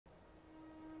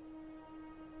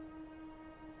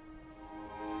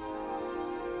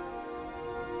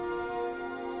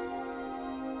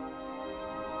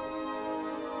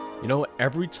You know,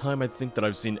 every time I think that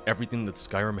I've seen everything that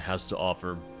Skyrim has to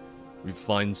offer, we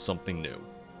find something new.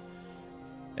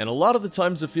 And a lot of the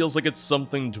times it feels like it's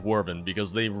something dwarven,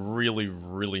 because they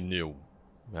really knew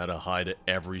how to hide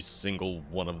every single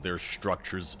one of their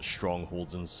structures,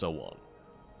 strongholds, and so on.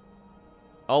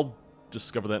 I'll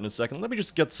discover that in a second. Let me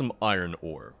just get some iron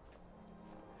ore.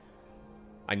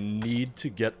 I need to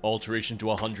get alteration to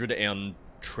 100, and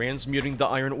transmuting the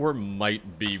iron ore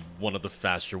might be one of the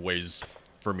faster ways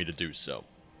for me to do so.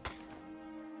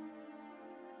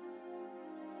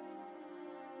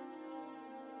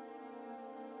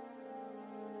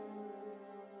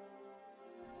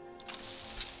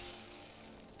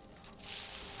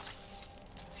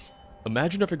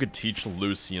 Imagine if I could teach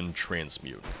Lucian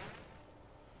transmute.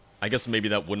 I guess maybe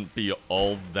that wouldn't be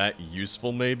all that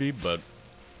useful, maybe, but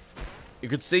it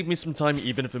could save me some time,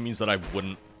 even if it means that I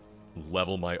wouldn't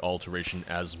level my alteration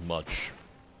as much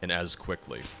and as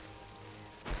quickly.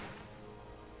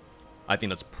 I think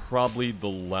that's probably the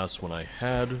last one I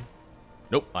had.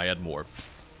 Nope, I had more.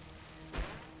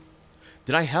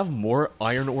 Did I have more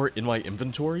iron ore in my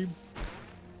inventory?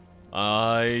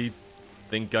 I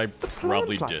think I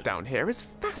probably plant did. life down here is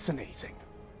fascinating.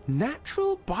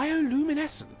 Natural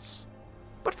bioluminescence.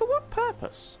 But for what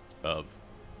purpose?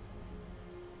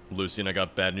 Lucian, I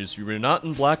got bad news for you. We're not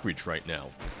in Blackreach right now.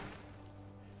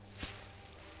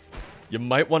 You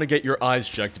might want to get your eyes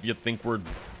checked if you think we're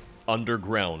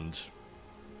underground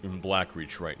in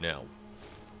Blackreach right now.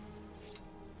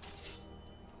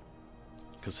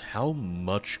 Because how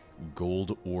much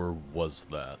gold ore was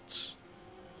that?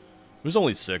 It was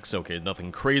only 6, okay,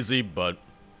 nothing crazy, but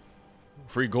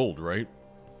free gold, right?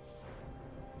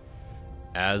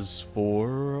 As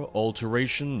for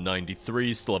alteration,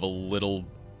 93, still have a little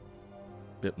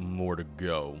bit more to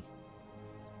go.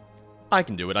 I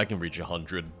can do it, I can reach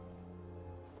 100.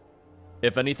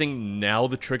 If anything, now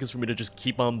the trick is for me to just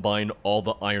keep on buying all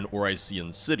the iron ore I see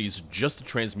in cities, just to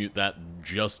transmute that,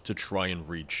 just to try and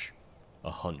reach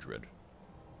 100.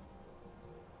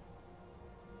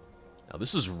 Now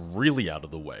this is really out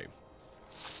of the way.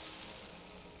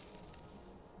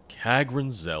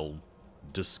 Kagranzel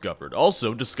discovered.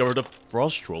 Also discovered a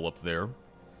frost troll up there.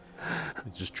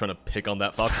 He's just trying to pick on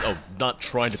that fox. Oh, not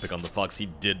trying to pick on the fox. He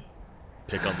did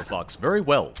pick on the fox very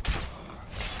well.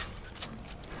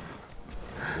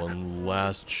 One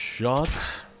last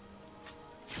shot.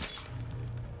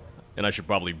 And I should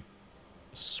probably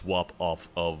swap off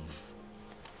of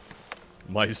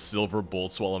my silver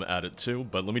bolts while I'm at it too,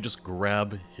 but let me just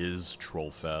grab his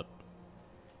troll fat.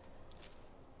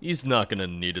 He's not gonna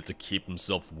need it to keep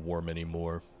himself warm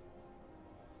anymore.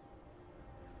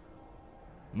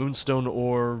 Moonstone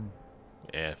ore,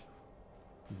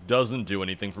 doesn't do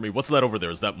anything for me. What's that over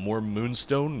there? Is that more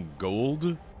moonstone?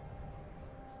 Gold?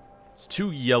 It's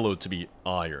too yellow to be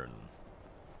iron.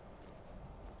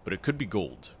 But it could be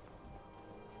gold.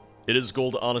 It is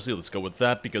gold, honestly. Let's go with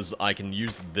that, because I can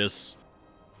use this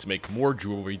to make more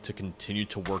jewelry to continue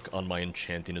to work on my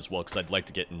enchanting as well, because I'd like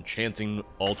to get enchanting,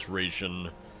 alteration.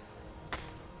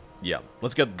 Yeah,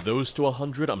 let's get those to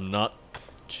 100. I'm not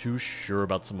too sure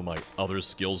about some of my other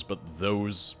skills, but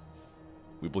those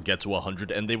we will get to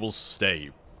 100, and they will stay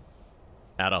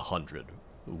at 100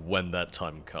 when that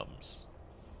time comes.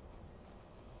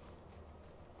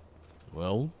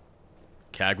 Well,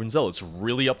 Kagranzel, it's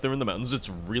really up there in the mountains. It's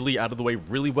really out of the way,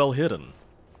 really well hidden.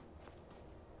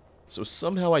 So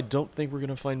somehow I don't think we're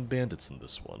gonna find bandits in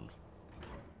this one.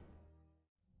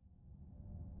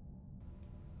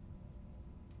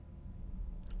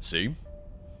 See?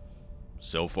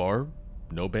 So far,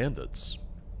 no bandits.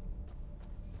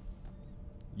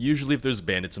 Usually if there's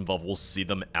bandits involved, we'll see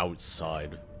them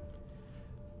outside.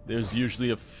 There's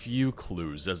usually a few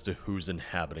clues as to who's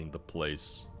inhabiting the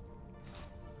place.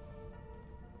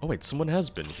 Oh wait, someone has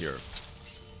been here.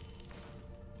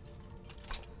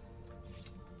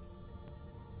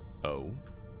 Oh.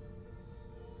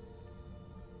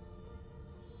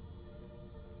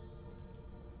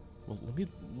 Well, let me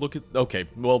look at... Okay,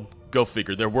 well, go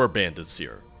figure. There were bandits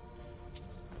here.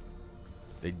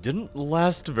 They didn't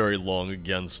last very long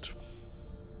against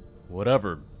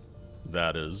whatever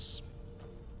that is.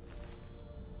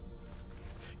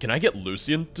 Can I get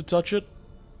Lucian to touch it?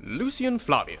 Lucian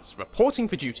Flavius, reporting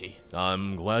for duty.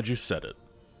 I'm glad you said it.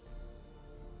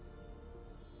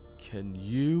 Can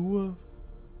you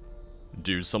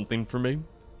do something for me?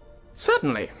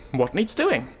 Certainly. What needs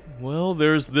doing? Well,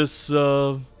 there's this,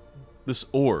 this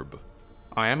orb.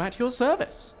 I am at your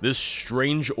service. This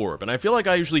strange orb, and I feel like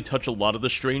I usually touch a lot of the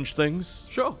strange things.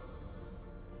 Sure.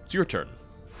 It's your turn.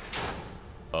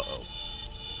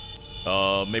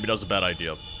 Uh-oh. Maybe that was a bad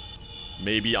idea.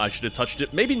 Maybe I should have touched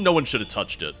it. Maybe no one should have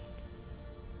touched it.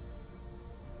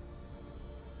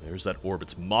 There's that orb.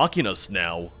 It's mocking us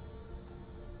now.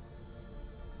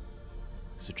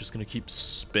 Is it just gonna keep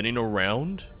spinning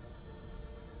around?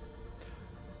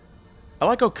 I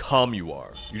like how calm you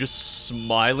are. You're just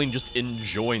smiling, just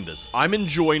enjoying this. I'm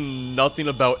enjoying nothing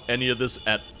about any of this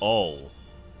at all.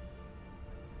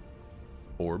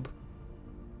 Orb.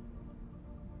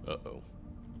 Uh-oh.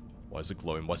 Why is it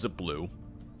glowing? Why is it blue?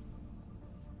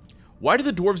 Why do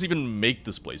the dwarves even make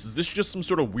this place? Is this just some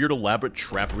sort of weird elaborate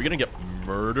trap? Are we gonna get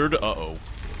murdered? Uh-oh.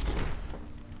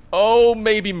 Oh,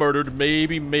 maybe murdered.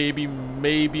 Maybe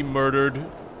murdered.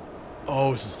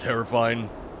 Oh, this is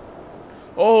terrifying.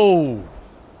 Oh!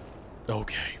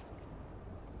 Okay.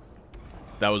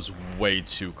 That was way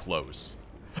too close.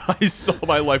 I saw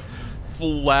my life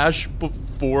flash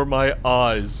before my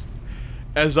eyes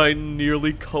as I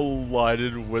nearly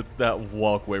collided with that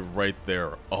walkway right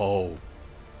there. Oh.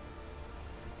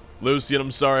 Lucian, I'm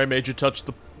sorry I made you touch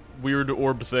the weird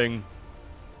orb thing.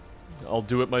 I'll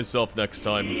do it myself next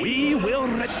time. We will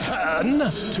return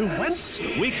to whence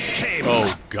we came.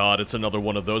 Oh god, it's another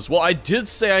one of those. Well, I did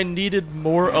say I needed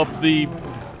more of the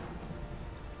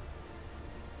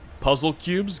puzzle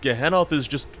cubes. Gehennoth is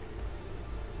just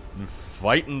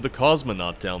fighting the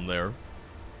cosmonaut down there.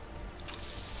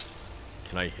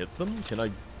 Can I hit them? Can I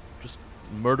just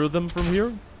murder them from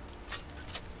here?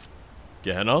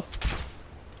 Gehennoth?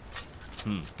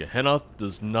 Gehennoth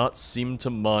does not seem to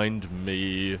mind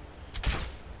me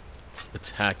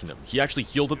attacking him. He actually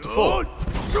healed up to full.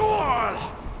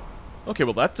 Okay,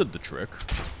 well that did the trick.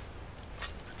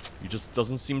 He just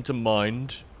doesn't seem to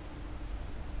mind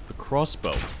the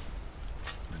crossbow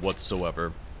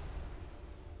whatsoever.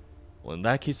 Well, in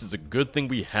that case, it's a good thing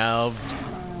we have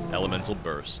Elemental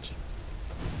Burst.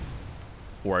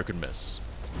 Or I could miss.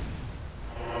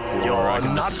 You're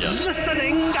not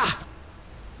listening!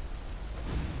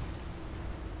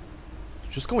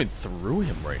 Just going through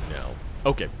him right now.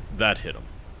 Okay, that hit him.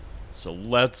 So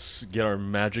let's get our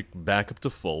magic back up to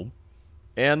full.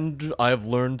 And I have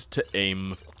learned to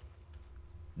aim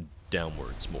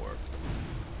downwards more.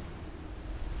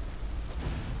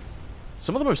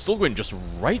 Some of them are still going just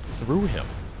right through him.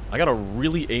 I gotta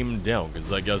really aim down,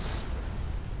 because I guess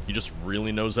he just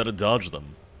really knows how to dodge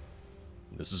them.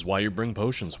 This is why you bring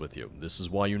potions with you. This is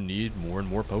why you need more and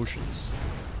more potions.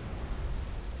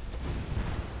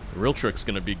 The real trick's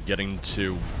gonna be getting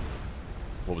to...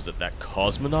 what was it, that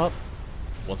cosmonaut?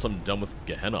 Once I'm done with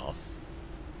Gehennoth.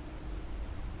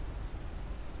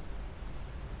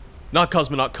 Not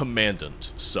cosmonaut,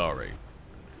 commandant. Sorry.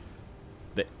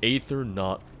 The Aether,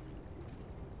 not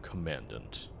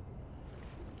commandant.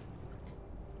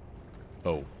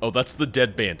 Oh. Oh, that's the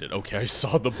dead bandit. Okay, I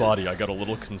saw the body. I got a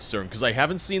little concerned, because I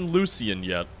haven't seen Lucian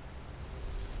yet.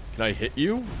 Can I hit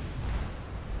you?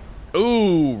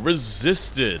 Ooh,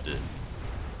 resisted.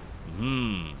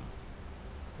 Well,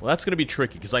 that's gonna be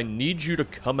tricky, because I need you to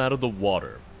come out of the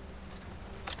water.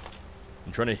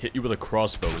 I'm trying to hit you with a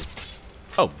crossbow.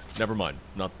 Oh, never mind.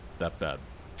 Not that bad.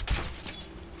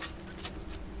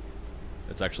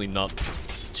 It's actually not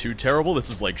too terrible. This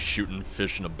is like shooting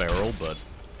fish in a barrel, but...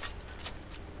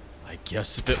 I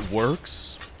guess if it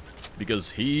works...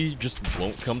 Because he just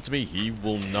won't come to me. He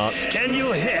will not... Can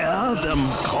you hear them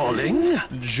calling?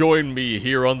 Join me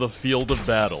here on the field of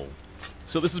battle.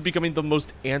 So this is becoming the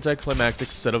most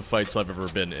anticlimactic set of fights I've ever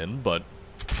been in, but...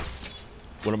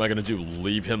 What am I gonna do?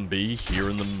 Leave him be here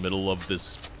in the middle of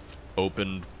this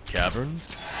open cavern?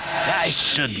 I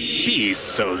should be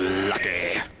so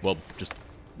lucky. Well, just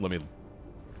let me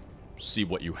see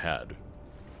what you had.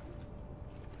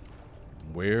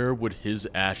 Where would his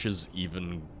ashes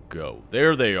even go?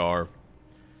 There they are.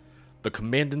 The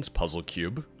Commandant's Puzzle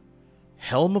Cube.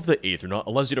 Helm of the Aethernaut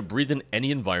allows you to breathe in any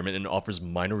environment and offers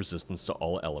minor resistance to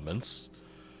all elements.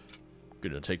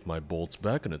 Gonna take my bolts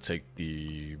back, gonna take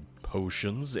the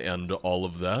potions and all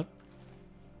of that.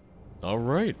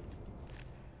 Alright.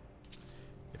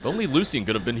 If only Lucian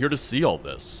could have been here to see all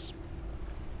this.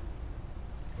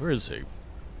 Where is he?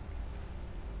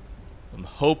 I'm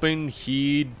hoping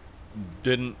he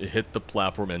didn't hit the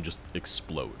platform and just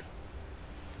explode.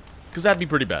 Because that'd be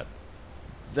pretty bad.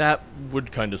 That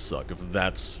would kind of suck if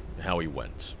that's how he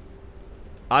went.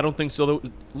 I don't think so, though.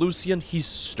 Lucian, he's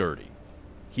sturdy.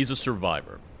 He's a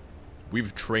survivor.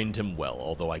 We've trained him well,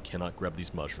 although I cannot grab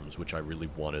these mushrooms, which I really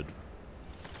wanted.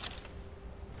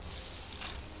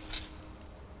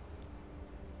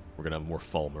 We're gonna have more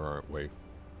Falmer, aren't we?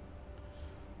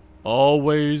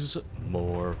 Always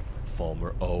more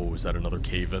Falmer. Oh, is that another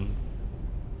cave-in?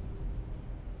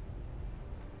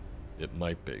 It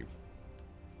might be.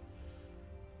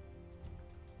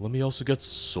 Let me also get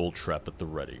Soul Trap at the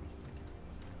ready.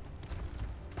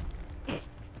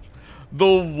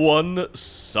 The one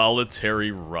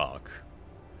solitary rock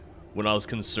when I was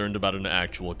concerned about an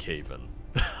actual cave-in.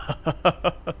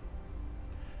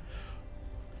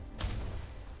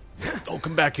 Don't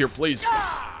come back here, please.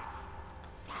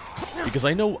 Because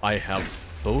I know I have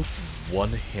both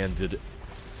one-handed...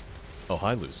 Oh,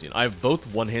 hi, Lucian. I have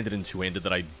both one-handed and two-handed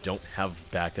that I don't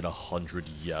have back at 100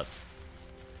 yet.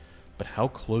 But how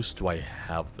close do I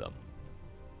have them?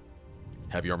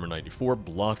 Heavy armor 94,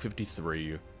 block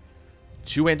 53,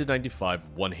 two-handed 95,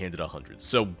 one-handed 100.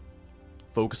 So,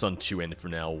 focus on two-handed for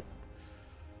now.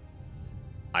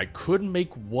 I could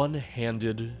make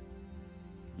one-handed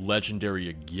legendary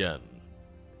again.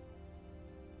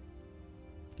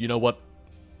 You know what?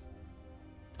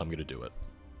 I'm gonna do it.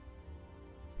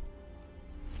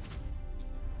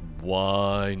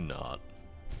 Why not?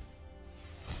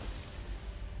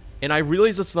 And I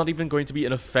realize it's not even going to be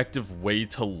an effective way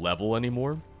to level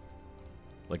anymore.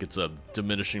 Like it's a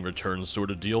diminishing returns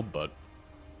sort of deal, but...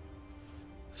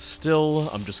 Still,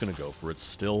 I'm just gonna go for it.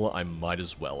 Still, I might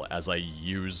as well, as I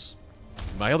use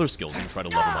my other skills and try to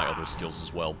level my other skills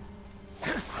as well.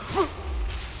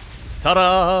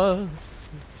 Ta-da!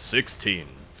 16.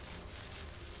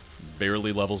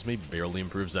 Barely levels me, barely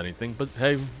improves anything, but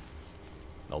hey,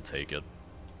 I'll take it.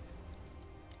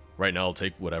 Right now, I'll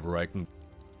take whatever I can.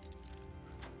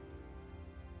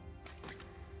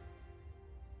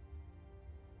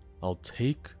 I'll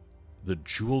take the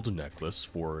jeweled necklace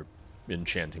for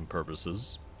enchanting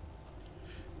purposes.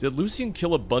 Did Lucian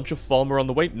kill a bunch of Falmer on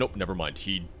the way? Nope, never mind.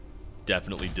 He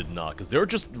definitely did not, because they're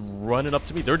just running up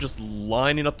to me. They're just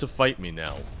lining up to fight me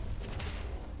now.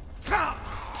 I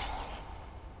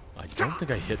don't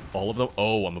think I hit all of them.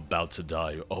 Oh, I'm about to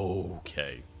die.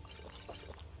 Okay.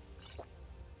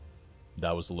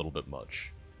 That was a little bit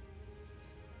much.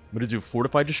 I'm going to do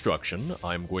Fortified Destruction.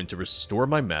 I'm going to restore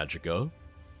my Magicka.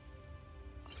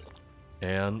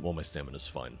 And, well, my stamina's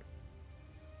fine.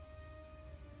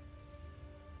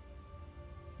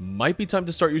 Might be time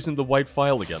to start using the white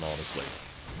file again, honestly.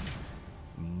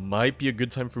 Might be a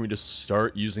good time for me to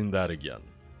start using that again.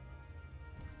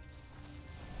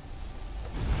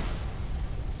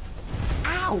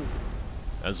 Ow!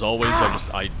 As always,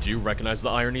 I do recognize the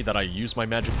irony that I use my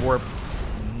magic orb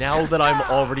now that I'm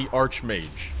already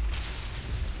Archmage.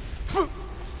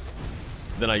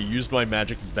 Then I used my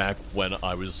magic back when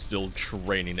I was still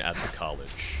training at the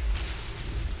college.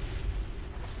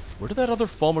 Where did that other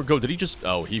Falmer go? Did he just...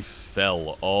 Oh, he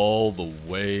fell all the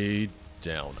way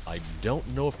down. I don't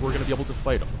know if we're going to be able to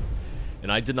fight him.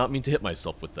 And I did not mean to hit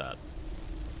myself with that.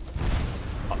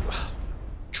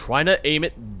 Trying to aim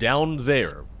it down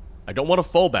there. I don't want to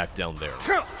fall back down there.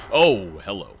 Oh,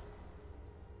 hello.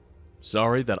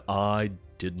 Sorry that I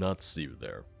did not see you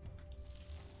there.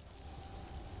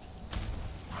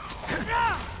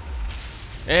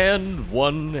 And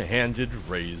one-handed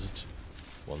raised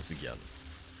once again.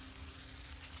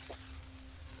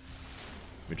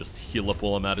 Let me just heal up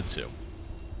while I'm at it too.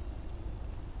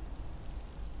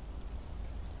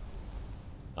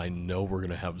 I know we're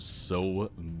gonna have so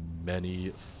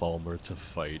many Falmer to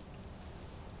fight.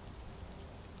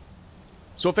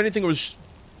 So if anything, it was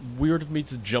weird of me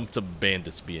to jump to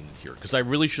bandits being in here, because I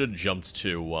really should have jumped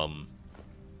to,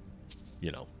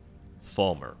 you know,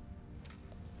 Falmer.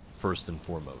 First and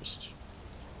foremost.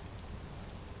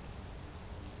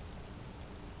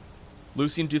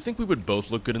 Lucian, do you think we would both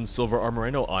look good in silver armor?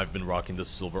 I know I've been rocking this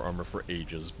silver armor for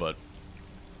ages, but...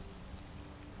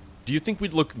 Do you think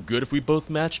we'd look good if we both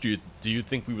matched? Do you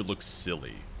think we would look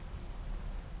silly?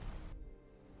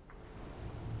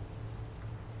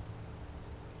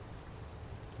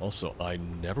 Also, I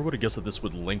never would have guessed that this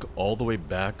would link all the way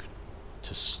back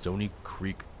to Stony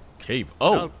Creek Cave.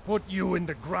 Oh! I'll put you in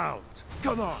the ground.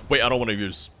 Come on. Wait, I don't want to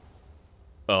use...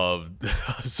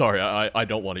 sorry, I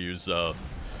don't want to use, the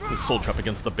Soul Trap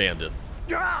against the bandit.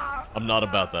 I'm not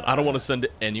about that. I don't want to send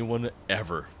anyone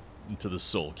ever into the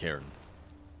Soul Cairn.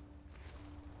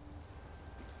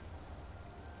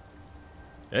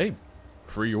 Hey,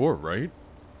 free ore, right?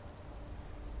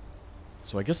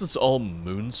 So I guess it's all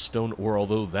moonstone ore,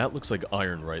 although that looks like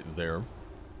iron right there.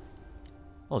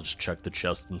 I'll just check the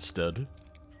chest instead.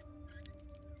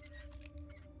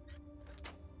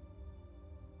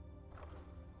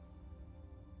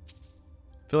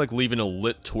 I feel like leaving a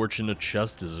lit torch in a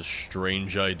chest is a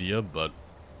strange idea, but...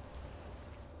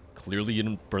 Clearly you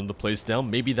didn't burn the place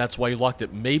down. Maybe that's why you locked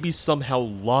it. Maybe somehow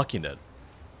locking it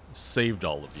saved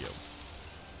all of you.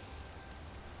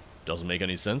 Doesn't make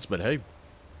any sense, but hey.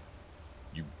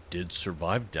 You did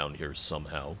survive down here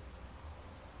somehow.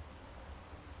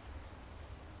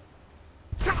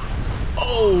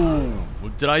 Oh!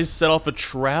 Did I set off a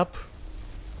trap?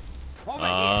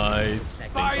 I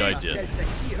think I did.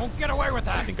 Won't get away with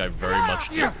I that. think I very much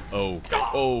did. Okay,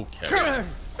 okay.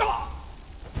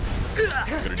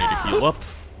 I'm gonna need to heal up.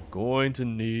 I'm going to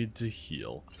need to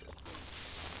heal.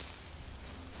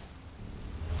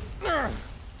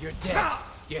 You're dead.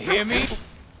 You hear me?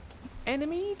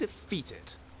 Enemy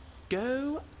defeated.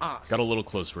 Go us. Got a little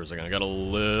close for a second. I got a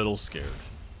little scared.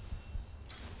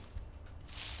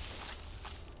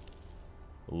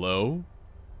 Hello?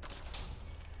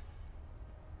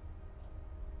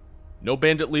 No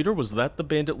bandit leader? Was that the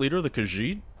bandit leader, the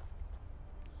Khajiit?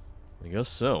 I guess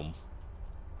so.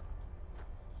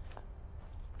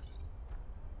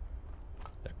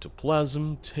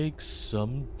 Ectoplasm takes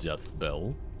some death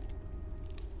bell.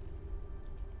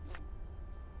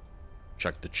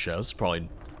 Check the chest. Probably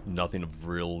nothing of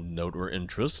real note or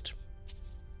interest.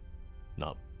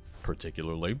 Not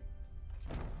particularly.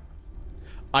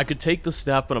 I could take the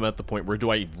staff, but I'm at the point where do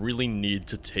I really need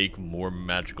to take more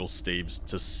magical staves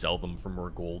to sell them for more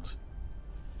gold?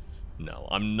 No,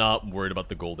 I'm not worried about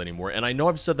the gold anymore. And I know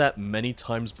I've said that many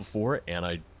times before, and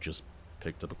I just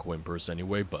picked up a coin purse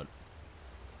anyway, but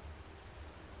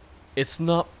it's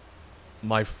not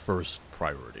my first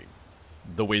priority,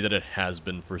 the way that it has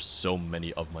been for so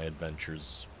many of my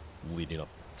adventures leading up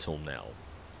till now.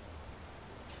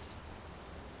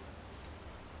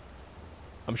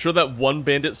 I'm sure that one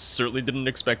bandit certainly didn't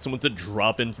expect someone to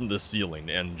drop in from the ceiling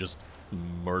and just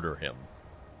murder him.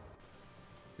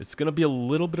 It's gonna be a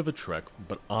little bit of a trek,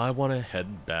 but I want to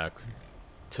head back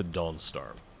to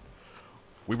Dawnstar.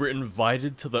 We were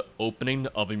invited to the opening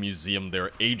of a museum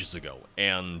there ages ago,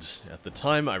 and at the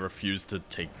time I refused to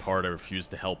take part, I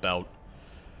refused to help out.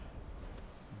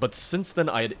 But since then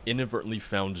I had inadvertently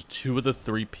found 2 of the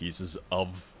 3 pieces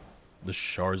of the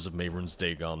shards of Mehrunes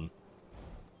Dagon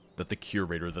that the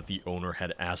curator, that the owner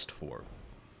had asked for.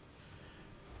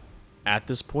 At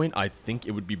this point, I think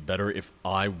it would be better if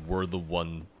I were the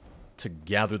one to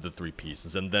gather the 3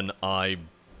 pieces, and then I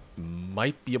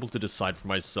might be able to decide for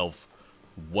myself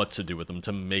what to do with them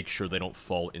to make sure they don't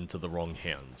fall into the wrong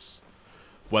hands.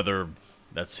 Whether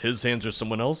that's his hands or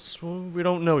someone else, well, we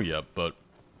don't know yet, but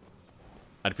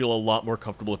I'd feel a lot more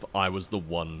comfortable if I was the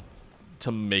one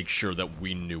to make sure that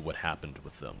we knew what happened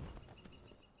with them.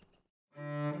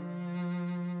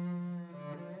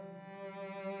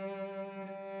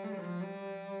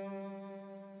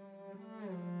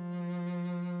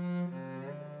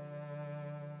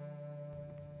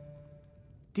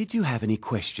 Did you have any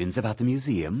questions about the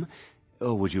museum,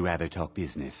 or would you rather talk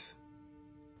business?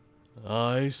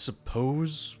 I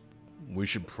suppose we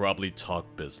should probably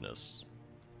talk business.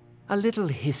 A little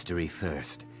history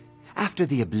first. After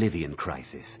the Oblivion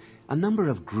Crisis, a number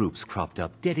of groups cropped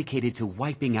up dedicated to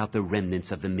wiping out the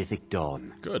remnants of the Mythic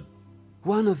Dawn. Good.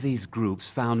 One of these groups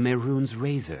found Mehrunes'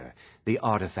 razor, the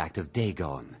artifact of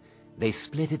Dagon. They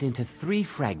split it into 3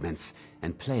 fragments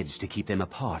and pledged to keep them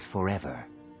apart forever.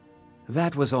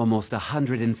 That was almost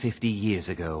 150 years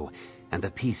ago, and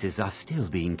the pieces are still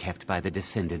being kept by the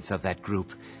descendants of that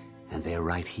group, and they're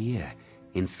right here,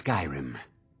 in Skyrim.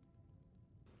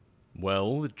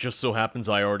 Well, it just so happens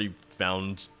I already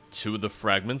found 2 of the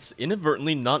fragments.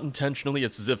 Inadvertently, not intentionally,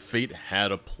 it's as if fate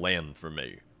had a plan for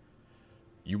me.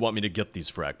 You want me to get these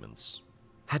fragments?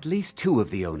 At least 2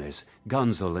 of the owners,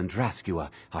 Gonzol and Draskua,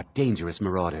 are dangerous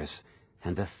marauders,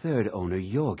 and the 3rd owner,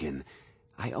 Jorgen,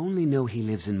 I only know he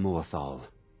lives in Morthal.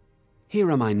 Here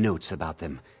are my notes about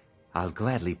them. I'll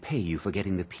gladly pay you for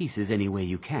getting the pieces any way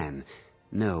you can.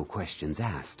 No questions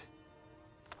asked.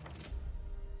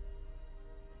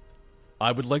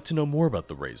 I would like to know more about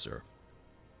the razor.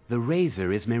 The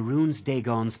razor is Mehrunes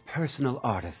Dagon's personal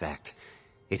artifact.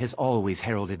 It has always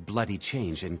heralded bloody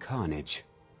change and carnage.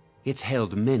 It's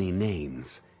held many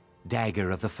names. Dagger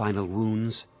of the Final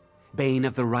Wounds, Bane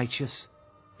of the Righteous,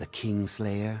 the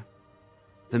Kingslayer.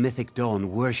 The Mythic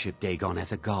Dawn worship Dagon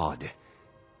as a god.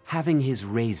 Having his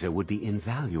razor would be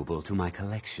invaluable to my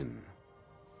collection.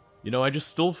 You know, I just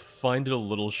still find it a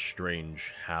little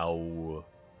strange how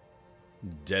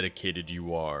dedicated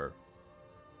you are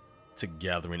to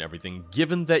gathering everything,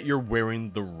 given that you're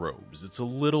wearing the robes. It's a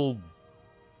little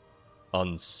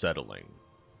unsettling.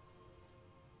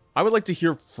 I would like to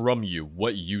hear from you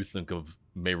what you think of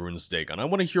Mehrunes Dagon. I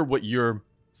want to hear what your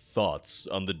thoughts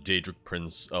on the Daedric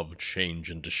Prince of Change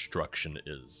and Destruction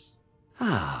is.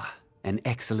 Ah, an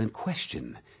excellent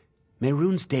question.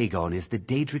 Mehrunes Dagon is the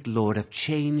Daedric Lord of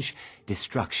Change,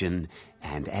 Destruction,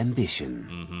 and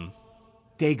Ambition.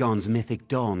 Dagon's Mythic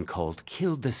Dawn cult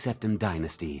killed the Septim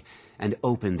Dynasty and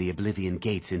opened the Oblivion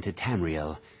Gates into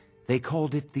Tamriel. They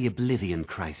called it the Oblivion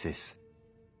Crisis.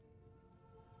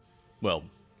 Well,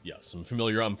 yes, I'm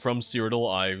familiar. I'm from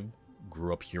Cyrodiil. I've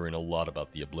grew up hearing a lot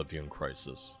about the Oblivion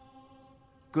Crisis.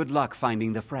 Good luck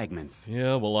finding the fragments.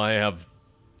 Yeah, well, I have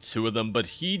 2 of them, but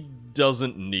he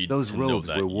doesn't need Those to know robes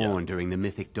that were yet. worn during the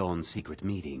Mythic Dawn secret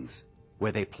meetings,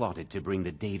 where they plotted to bring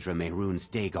the Daedra Mehrunes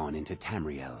Dagon into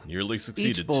Tamriel. Nearly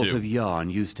succeeded, Each bolt too. of yarn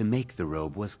used to make the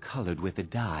robe was colored with a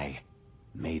dye,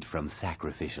 made from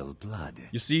sacrificial blood.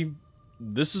 You see,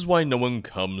 this is why no one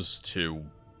comes to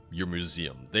your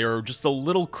museum. They are just a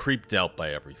little creeped out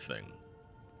by everything.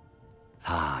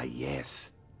 Ah,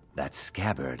 yes. That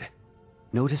scabbard.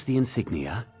 Notice the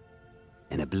insignia?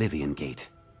 An Oblivion Gate.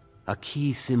 A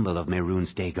key symbol of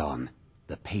Mehrunes Dagon,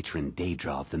 the patron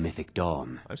Daedra of the Mythic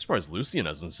Dawn. I'm surprised Lucian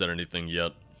hasn't said anything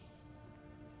yet.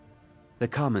 The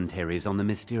commentaries on the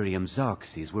Mysterium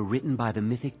Xarxes were written by the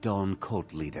Mythic Dawn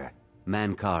cult leader,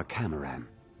 Mankar Camoran.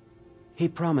 He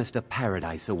promised a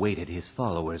paradise awaited his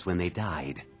followers when they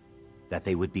died, that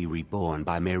they would be reborn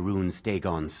by Mehrunes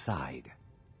Dagon's side.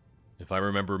 If I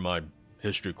remember my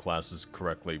history classes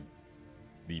correctly,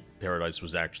 the paradise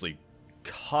was actually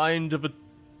kind of a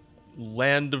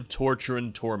land of torture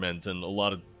and torment and a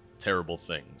lot of terrible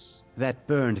things. That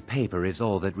burned paper is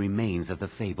all that remains of the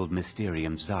fabled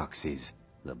Mysterium Xarxes,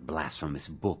 the blasphemous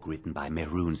book written by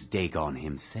Mehrunes Dagon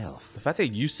himself. The fact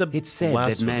that you said It's said that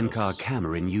blasphemous. Mankar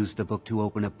Camoran used the book to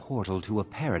open a portal to a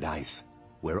paradise,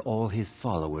 where all his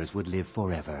followers would live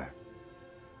forever.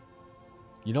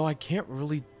 You know, I can't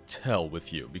really tell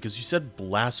with you, because you said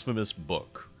blasphemous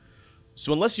book.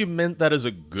 So unless you meant that as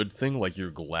a good thing, like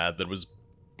you're glad that it was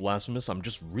blasphemous, I'm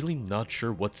just really not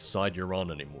sure what side you're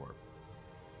on anymore.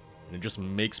 And it just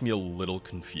makes me a little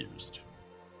confused.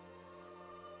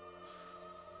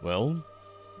 Well,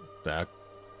 back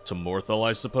to Morthal,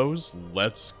 I suppose.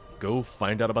 Let's go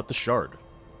find out about the shard.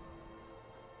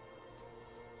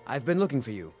 I've been looking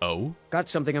for you. Oh? Got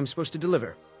something I'm supposed to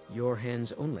deliver. Your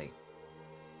hands only.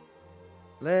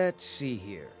 Let's see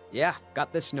here. Yeah,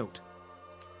 got this note.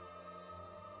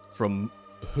 From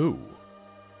who?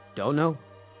 Don't know.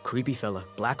 Creepy fella.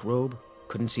 Black robe.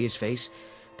 Couldn't see his face.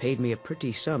 Paid me a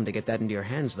pretty sum to get that into your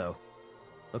hands, though.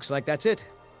 Looks like that's it.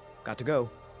 Got to go.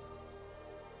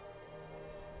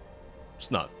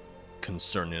 It's not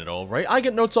concerning at all, right? I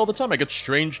get notes all the time. I get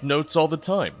strange notes all the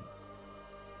time.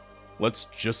 Let's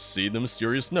just see the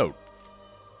mysterious note.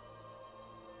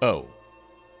 Oh.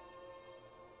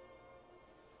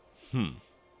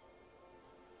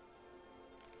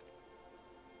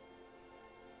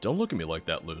 Don't look at me like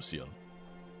that, Lucian.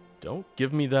 Don't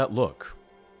give me that look.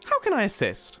 How can I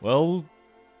assist? Well,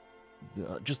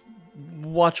 just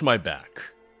watch my back.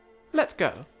 Let's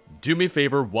go. Do me a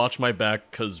favor, watch my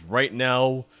back, because right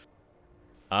now,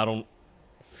 I don't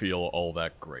feel all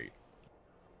that great.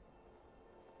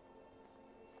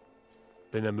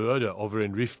 Been a murder over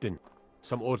in Riften.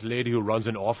 Some old lady who runs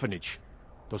an orphanage.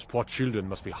 Those poor children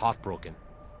must be heartbroken.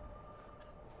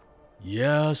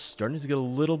 Yeah, starting to get a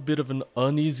little bit of an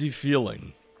uneasy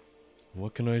feeling.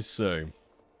 What can I say?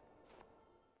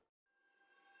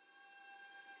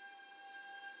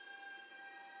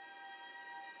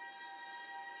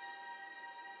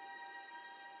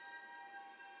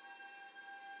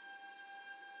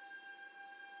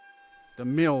 The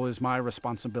mill is my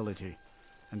responsibility.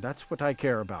 And that's what I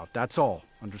care about. That's all.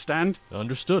 Understand?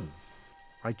 Understood.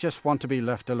 I just want to be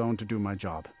left alone to do my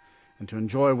job. And to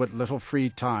enjoy what little free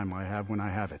time I have when I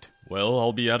have it. Well,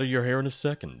 I'll be out of your hair in a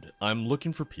second. I'm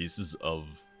looking for pieces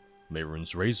of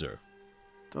Mehrunes' razor.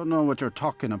 Don't know what you're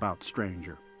talking about,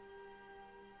 stranger.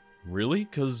 Really?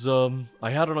 'Cause, I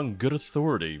had it on good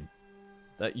authority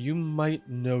that you might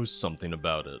know something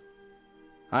about it.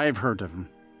 I've heard of him.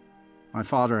 My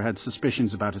father had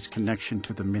suspicions about his connection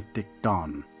to the Mythic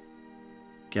Dawn.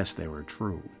 Guess they were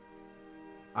true.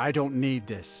 I don't need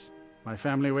this. My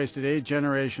family wasted 8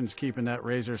 generations keeping that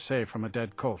razor safe from a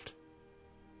dead cult.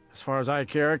 As far as I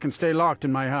care, it can stay locked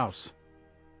in my house.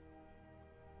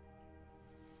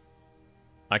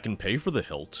 I can pay for the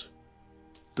hilt.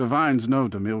 Divines know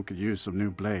the mill could use some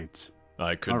new blades.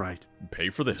 I could All right. pay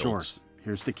for the It's hilt. yours.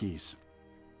 Here's the keys.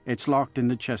 It's locked in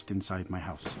the chest inside my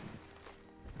house.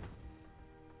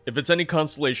 If it's any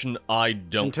consolation, I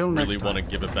don't Until really next want to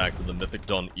time. give it back to the Mythic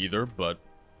Dawn either, but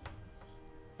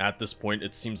at this point,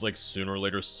 it seems like sooner or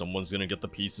later someone's gonna get the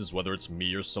pieces, whether it's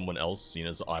me or someone else, seeing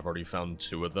as I've already found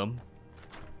 2 of them.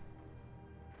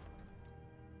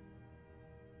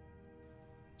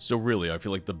 So really, I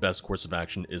feel like the best course of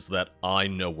action is that I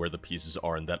know where the pieces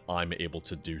are and that I'm able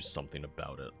to do something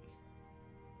about it.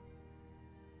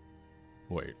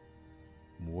 Wait.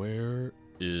 Where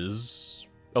is...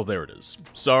 Oh, there it is.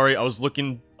 Sorry, I was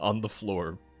looking on the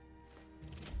floor.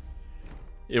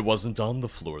 It wasn't on the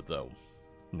floor, though.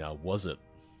 Now, was it?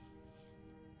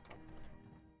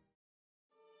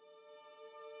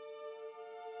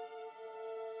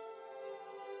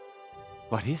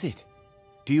 What is it?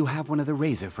 Do you have one of the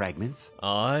razor fragments?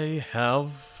 I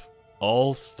have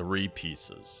all 3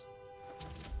 pieces.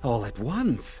 All at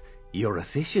once? You're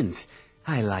efficient.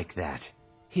 I like that.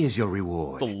 Here's your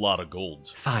reward. That's a lot of gold.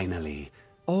 Finally,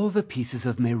 all the pieces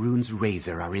of Mehrunes'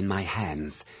 razor are in my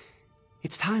hands.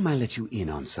 It's time I let you in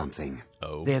on something.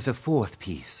 Oh? There's a 4th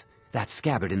piece, that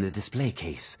scabbard in the display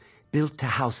case, built to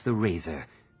house the razor.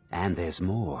 And there's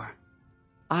more.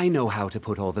 I know how to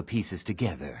put all the pieces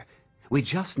together. We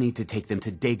just need to take them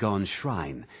to Dagon's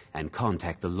shrine and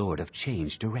contact the Lord of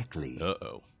Change directly.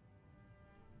 Uh-oh.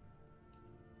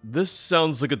 This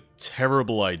sounds like a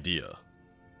terrible idea.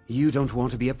 You don't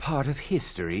want to be a part of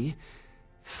history?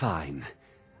 Fine.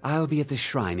 I'll be at the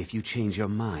shrine if you change your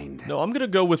mind. No, I'm gonna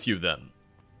go with you then.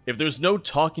 If there's no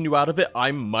talking you out of it,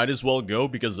 I might as well go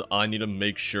because I need to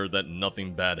make sure that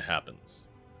nothing bad happens.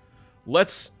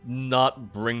 Let's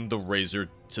not bring the razor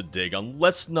to Dagon.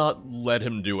 Let's not let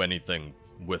him do anything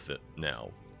with it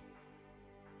now.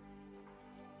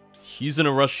 He's in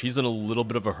a rush. He's in a little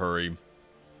bit of a hurry.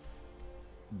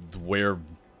 Where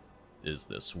is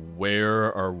this?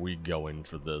 Where are we going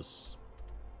for this?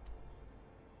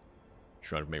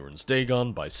 Shrine of Mehrunes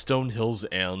Dagon by Stone Hills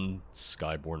and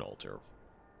Skyborn Altar.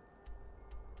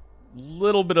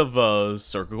 Little bit of a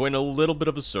circle, going a little bit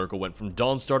of a circle, went from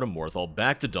Dawnstar to Morthal,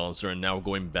 back to Dawnstar, and now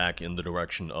going back in the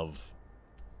direction of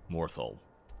Morthal.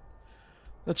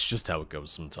 That's just how it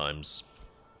goes sometimes.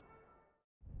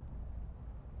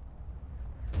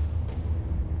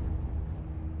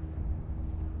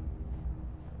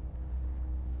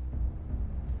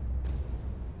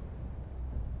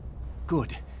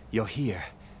 Good. You're here.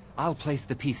 I'll place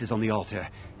the pieces on the altar,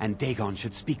 and Dagon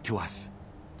should speak to us.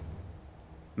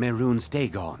 Mehrunes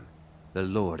Dagon, the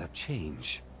Lord of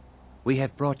Change. We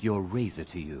have brought your razor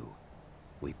to you.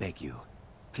 We beg you,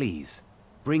 please,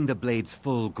 bring the blade's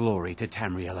full glory to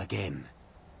Tamriel again.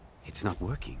 It's not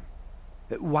working.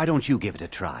 Why don't you give it a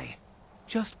try?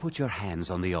 Just put your hands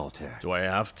on the altar. Do I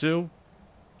have to?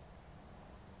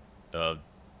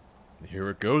 Here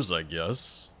it goes, I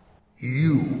guess.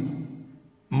 You,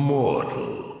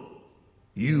 mortal,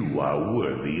 you are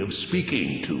worthy of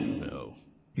speaking to. No.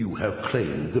 You have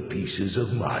claimed the pieces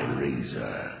of my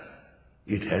razor.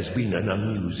 It has been an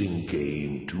amusing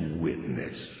game to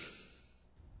witness.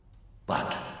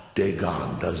 But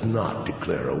Dagon does not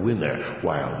declare a winner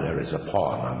while there is a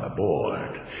pawn on the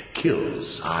board. Kill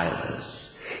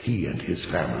Silas. He and his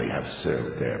family have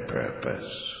served their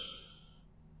purpose.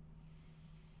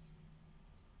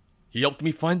 He helped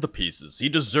me find the pieces. He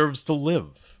deserves to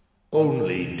live.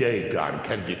 Only Dagon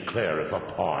can declare if a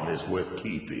pawn is worth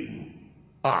keeping.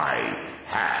 I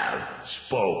have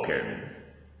spoken.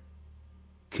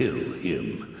 Kill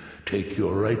him. Take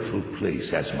your rightful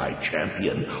place as my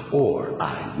champion, or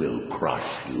I will crush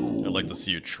you. I'd like to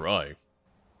see you try.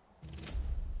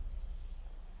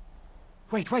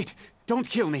 Wait, don't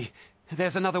kill me.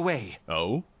 There's another way.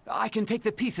 Oh? I can take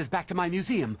the pieces back to my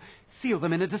museum, seal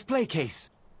them in a display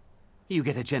case. You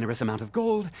get a generous amount of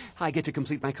gold, I get to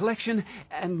complete my collection,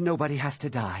 and nobody has to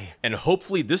die. And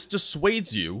hopefully this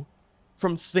dissuades you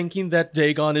from thinking that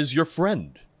Dagon is your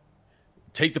friend.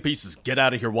 Take the pieces, get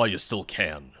out of here while you still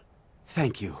can.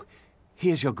 Thank you.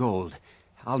 Here's your gold.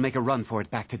 I'll make a run for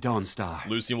it back to Dawnstar.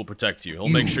 Lucian will protect you. He'll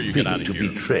make sure you get out of to here.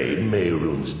 Betray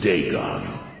Mehrunes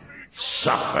Dagon.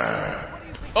 Suffer.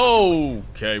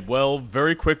 Okay, well,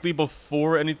 very quickly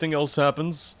before anything else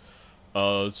happens,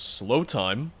 slow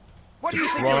time to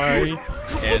try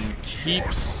and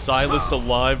keep Silas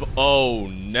alive. Oh,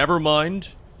 never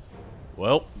mind.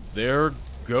 Well, there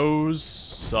goes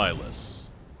Silas.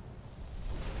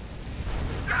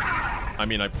 I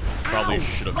mean, I probably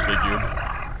should have figured.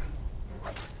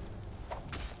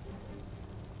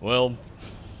 Well,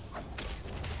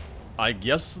 I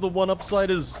guess the one upside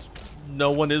is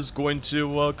no one is going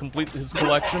to complete his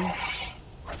collection.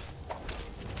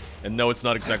 And no, it's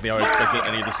not exactly how I expected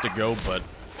any of this to go, but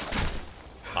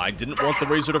I didn't want the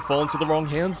razor to fall into the wrong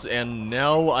hands, and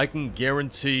now I can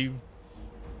guarantee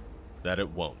that it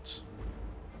won't.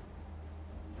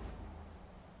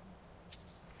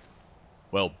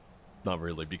 Well, not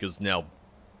really, because now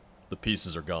the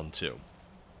pieces are gone too.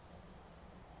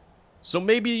 So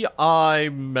maybe I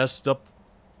messed up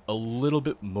a little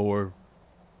bit more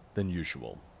than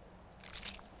usual.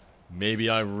 Maybe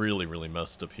I really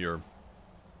messed up here.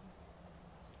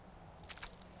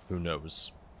 Who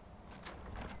knows?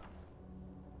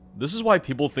 This is why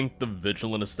people think the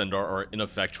Vigil and Astendar are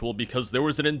ineffectual, because there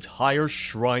was an entire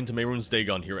shrine to Mehrunes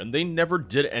Dagon here, and they never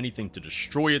did anything to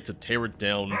destroy it, to tear it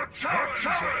down.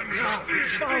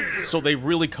 So they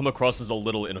really come across as a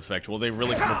little ineffectual. They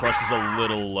really come across as a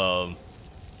little,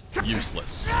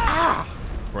 useless.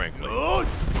 frankly.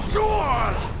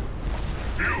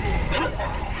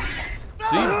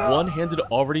 See, one-handed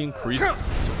already increased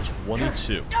to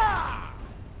 22.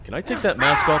 Can I take that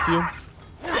mask off you?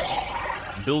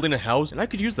 I'm building a house, and I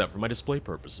could use that for my display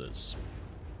purposes.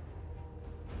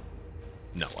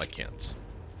 No, I can't.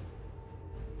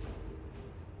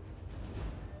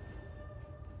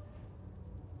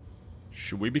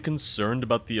 Should we be concerned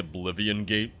about the Oblivion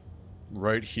Gate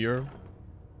right here?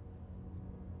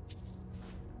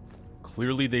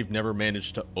 Clearly they've never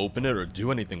managed to open it or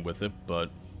do anything with it,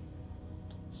 but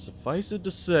suffice it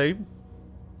to say, a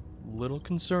little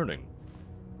concerning.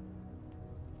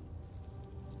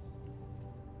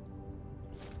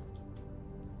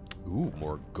 Ooh,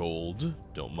 more gold.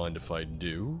 Don't mind if I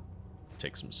do.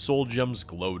 Take some soul gems,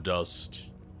 glow dust.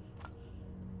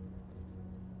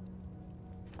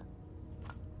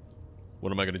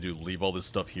 What am I gonna do? Leave all this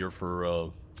stuff here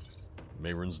for,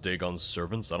 Mehrunes Dagon's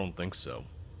servants? I don't think so.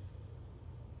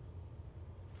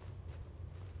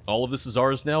 All of this is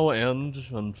ours now, and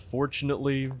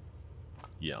unfortunately,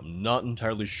 yeah, I'm not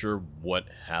entirely sure what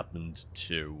happened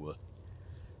to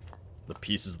the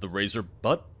pieces of the Razor,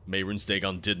 but Mehrunes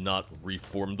Dagon did not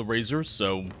reform the Razor,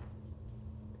 so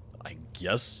I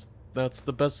guess that's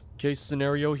the best case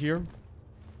scenario here.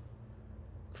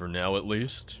 For now, at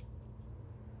least.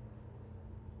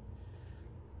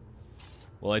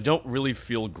 Well, I don't really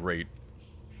feel great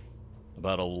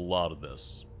about a lot of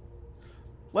this.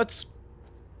 Let's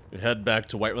head back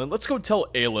to Whiterun. Let's go tell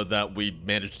Ayla that we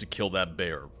managed to kill that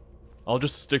bear. I'll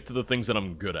just stick to the things that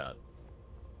I'm good at.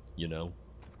 You know?